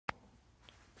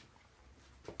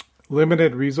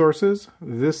Limited resources.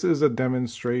 This is a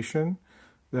demonstration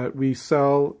that we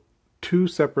sell two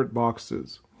separate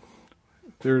boxes.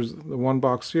 There's the one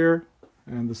box here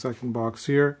and the second box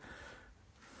here.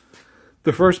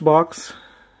 The first box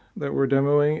that we're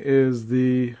demoing is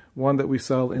the one that we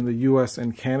sell in the US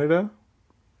and Canada.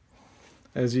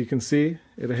 As you can see,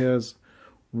 it has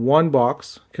one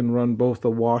box, can run both the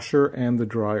washer and the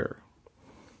dryer.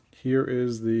 Here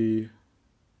is the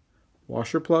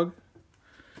washer plug,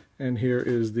 and here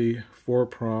is the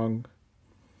 4-prong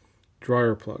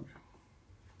dryer plug.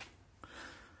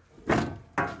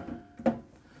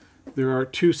 There are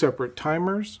two separate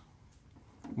timers,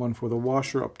 one for the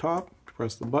washer up top,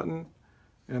 press the button,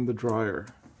 and the dryer.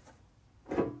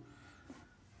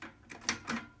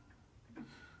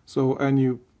 So, when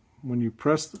you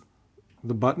press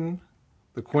the button,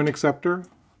 the coin acceptor,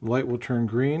 the light will turn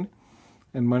green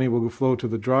and money will flow to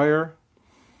the dryer.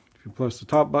 If you press the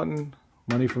top button,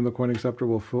 money from the coin acceptor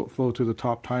will flow to the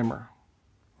top timer.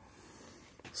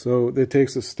 So it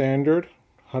takes a standard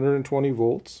 120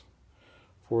 volts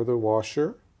for the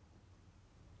washer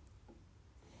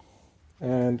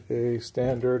and a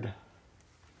standard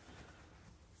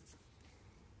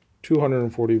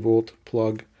 240 volt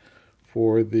plug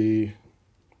for the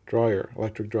dryer,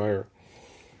 electric dryer.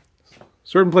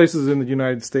 Certain places in the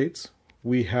United States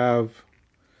we have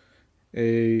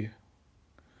a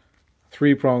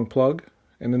 3-prong plug,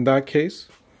 and in that case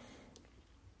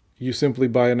you simply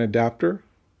buy an adapter.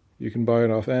 You can buy it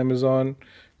off Amazon,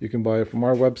 you can buy it from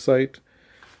our website,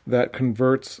 that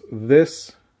converts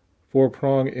this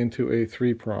 4-prong into a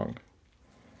 3-prong.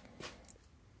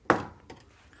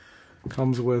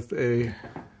 Comes with a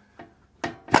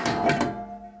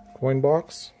coin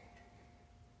box,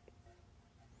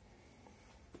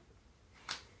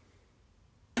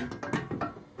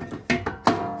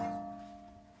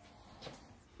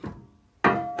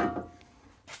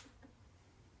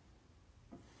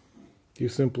 you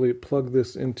simply plug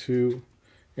this into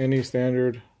any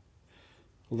standard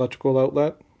electrical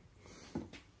outlet,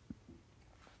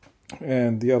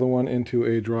 and the other one into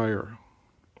a dryer.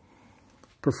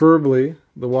 Preferably,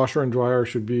 the washer and dryer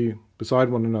should be beside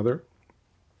one another,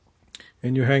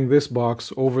 and you hang this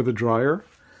box over the dryer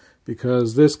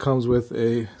because this comes with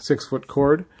a 6-foot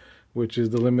cord, which is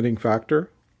the limiting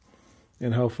factor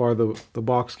in how far the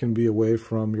box can be away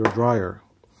from your dryer.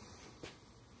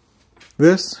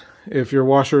 This, if your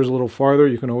washer is a little farther,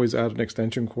 you can always add an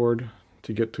extension cord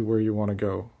to get to where you want to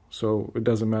go. So it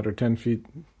doesn't matter, 10 feet,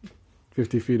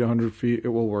 50 feet, 100 feet, it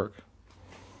will work.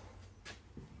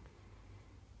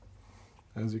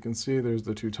 As you can see, there's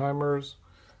the two timers.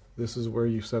 This is where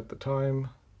you set the time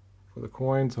for the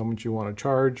coins, how much you want to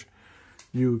charge.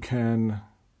 You can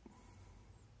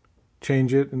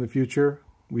change it in the future.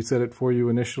 We set it for you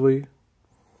initially.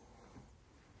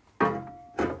 And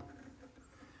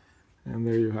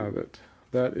there you have it.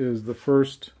 That is the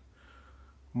first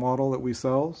model that we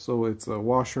sell. So it's a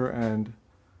washer and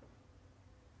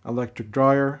electric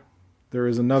dryer. There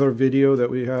is another video that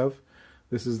we have.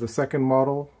 This is the second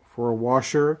model for a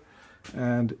washer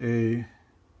and a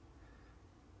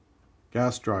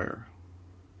gas dryer.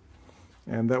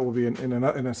 And that will be in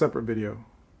a separate video.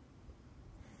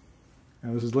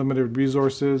 And this is limited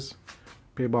resources,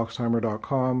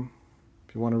 payboxtimer.com.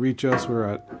 If you want to reach us, we're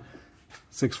at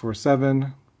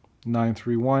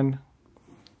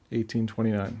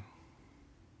 647-931-1829.